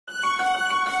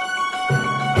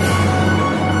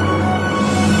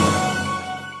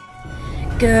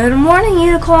Good morning,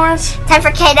 unicorns. Time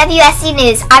for KWSE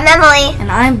News. I'm Emily.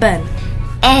 And I'm Ben.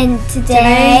 And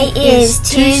today is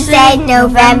Tuesday,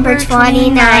 November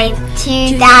 29th,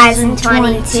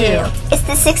 2022. It's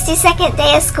the 62nd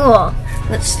day of school.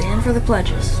 Let's stand for the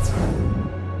pledges.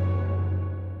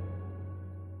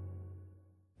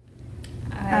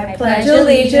 I pledge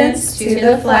allegiance to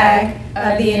the flag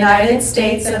of the United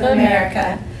States of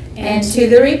America and to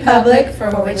the republic for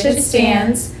which it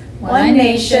stands, one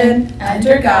nation,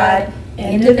 under God,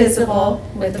 indivisible,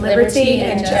 with liberty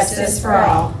and justice for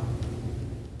all.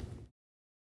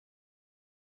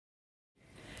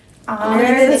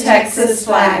 Honor the Texas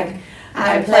flag.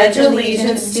 I pledge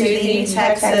allegiance to thee,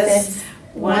 Texas,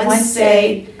 one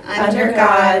state, under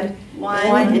God, one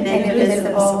and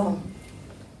indivisible.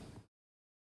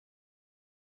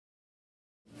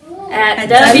 At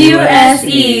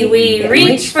WSE, we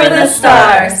reach for the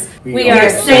stars. We are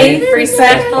safe,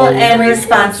 respectful, and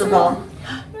responsible.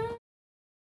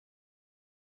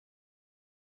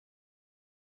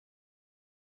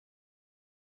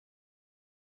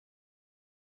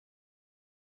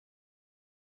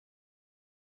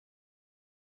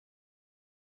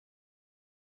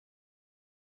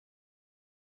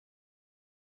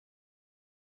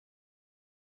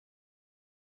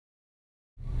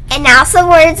 And now some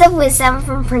words of wisdom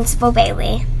from Principal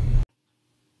Bailey.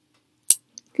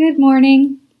 Good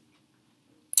morning.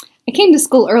 I came to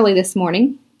school early this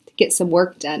morning to get some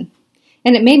work done,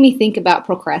 and it made me think about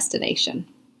procrastination.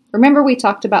 Remember we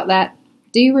talked about that?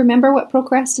 Do you remember what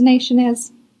procrastination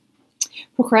is?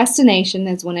 Procrastination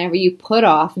is whenever you put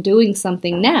off doing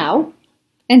something now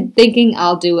and thinking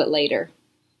I'll do it later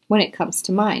when it comes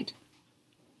to mind.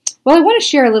 Well, I want to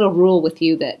share a little rule with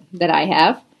you that I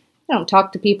have. I don't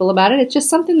talk to people about it. It's just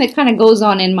something that kind of goes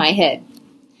on in my head.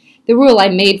 The rule I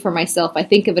made for myself, I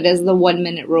think of it as the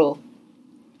 1-minute rule.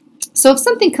 So if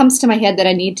something comes to my head that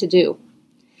I need to do,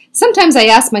 sometimes I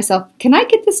ask myself, can I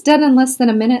get this done in less than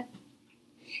a minute?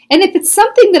 And if it's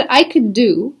something that I could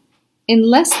do in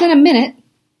less than a minute,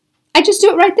 I just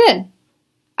do it right then.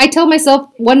 I tell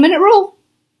myself, 1-minute rule,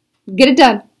 get it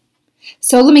done.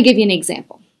 So let me give you an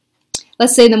example.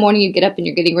 Let's say in the morning you get up and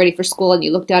you're getting ready for school and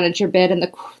you look down at your bed and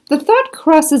the thought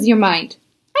crosses your mind,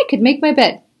 I could make my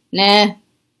bed. Nah.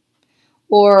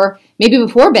 Or maybe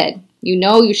before bed, you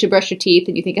know you should brush your teeth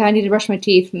and you think, I need to brush my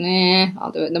teeth. Nah,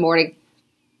 I'll do it in the morning.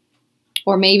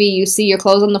 Or maybe you see your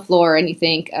clothes on the floor and you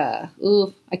think,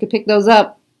 ooh, I could pick those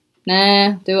up.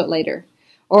 Nah, do it later.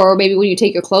 Or maybe when you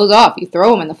take your clothes off, you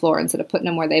throw them on the floor instead of putting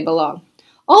them where they belong.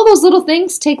 All those little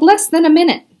things take less than a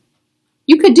minute.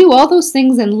 You could do all those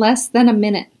things in less than a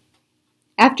minute.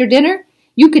 After dinner,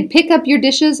 you could pick up your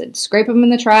dishes and scrape them in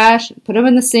the trash, and put them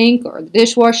in the sink or the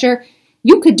dishwasher.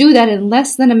 You could do that in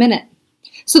less than a minute.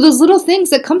 So those little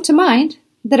things that come to mind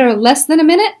that are less than a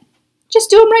minute, just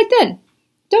do them right then.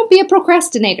 Don't be a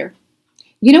procrastinator.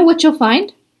 You know what you'll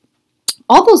find?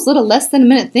 All those little less than a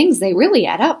minute things, they really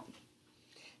add up.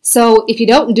 So if you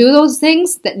don't do those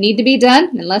things that need to be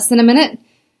done in less than a minute,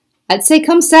 I'd say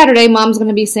come Saturday, Mom's going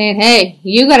to be saying, hey,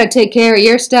 you got to take care of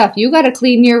your stuff. You got to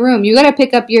clean your room. You got to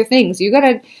pick up your things. You got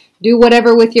to do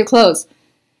whatever with your clothes.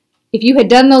 If you had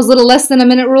done those little less than a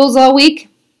minute rules all week,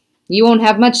 you won't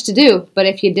have much to do. But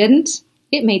if you didn't,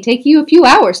 it may take you a few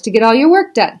hours to get all your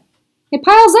work done. It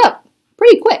piles up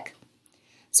pretty quick.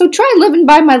 So try living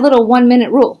by my little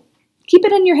 1-minute rule. Keep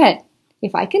it in your head.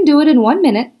 If I can do it in 1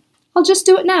 minute, I'll just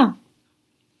do it now.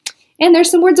 And there's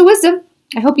some words of wisdom.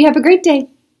 I hope you have a great day.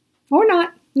 Or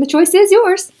not. The choice is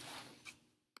yours.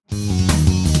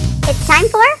 It's time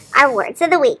for our words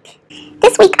of the week.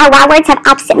 This week, our wow words have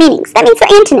opposite meanings. That means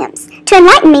they're antonyms. To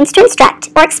enlighten means to instruct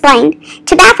or explain.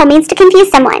 To baffle means to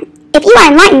confuse someone. If you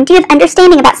are enlightened, you have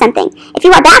understanding about something. If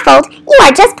you are baffled, you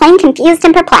are just plain confused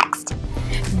and perplexed.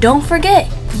 Don't forget,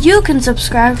 you can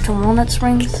subscribe to Walnut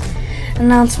Springs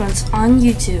announcements on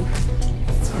YouTube.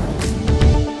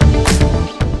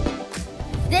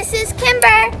 This is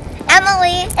Kimber,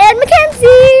 Emily, and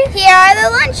Mackenzie. Here are the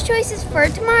lunch choices for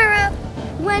tomorrow.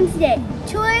 Wednesday,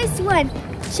 choice 1,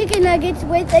 chicken nuggets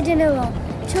with a dinner roll.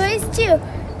 Choice 2,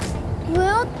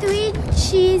 grilled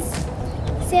 3-cheese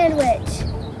sandwich.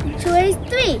 Choice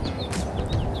 3,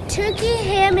 turkey,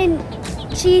 ham, and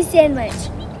cheese sandwich.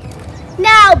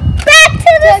 Now back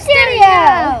to the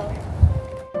studio.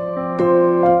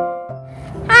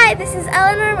 Hi, this is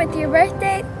Eleanor with your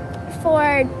birthday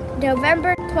for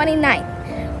November 29th.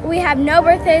 We have no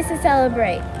birthdays to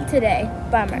celebrate today.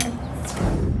 Bummer.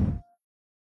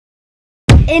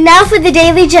 And now for the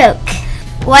daily joke.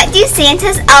 What do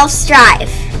Santa's elves drive?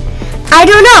 I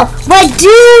don't know. What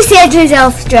do Santa's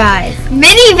elves drive?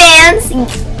 Minivans.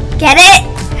 Get it?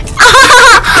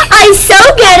 I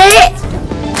so get it.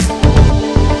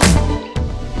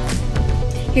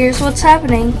 Here's what's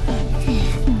happening.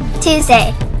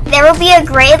 Tuesday. There will be a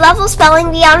grade level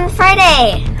spelling bee on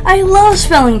Friday. I love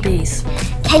spelling bees.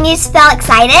 Can you spell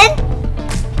excited?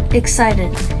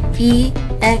 Excited.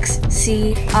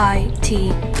 EXCITED.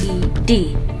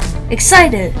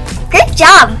 Excited. Good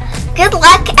job. Good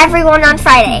luck, everyone, on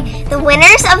Friday. The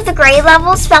winners of the grade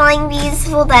level spelling bees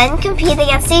will then compete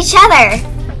against each other.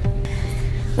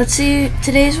 Let's see,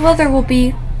 today's weather will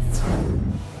be...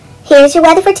 Here's your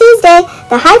weather for Tuesday.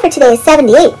 The high for today is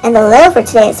 78 and the low for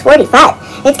today is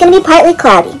 45. It's going to be partly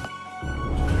cloudy.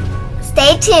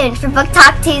 Stay tuned for Book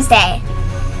Talk Tuesday.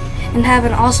 And have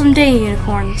an awesome day,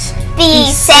 unicorns.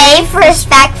 Be safe,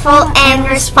 respectful, and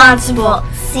responsible.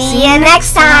 See you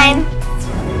next time.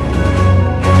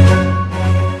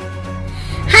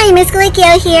 Hi, Miss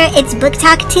Galicchio here. It's Book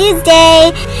Talk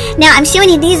Tuesday. Now, I'm showing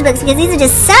you these books because these are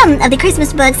just some of the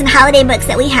Christmas books and holiday books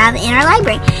that we have in our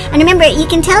library. And remember, you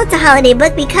can tell it's a holiday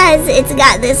book because it's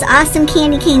got this awesome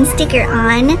candy cane sticker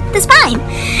on the spine.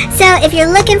 So, if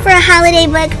you're looking for a holiday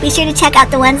book, be sure to check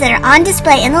out the ones that are on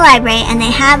display in the library, and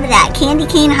they have that candy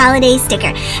cane holiday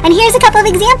sticker. And here's a couple of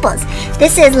examples.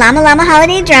 This is Llama Llama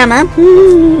Holiday Drama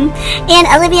and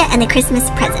Olivia and the Christmas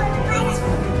Present.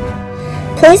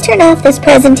 Please turn off this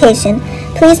presentation.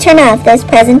 Please turn off this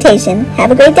presentation.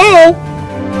 Have a great day.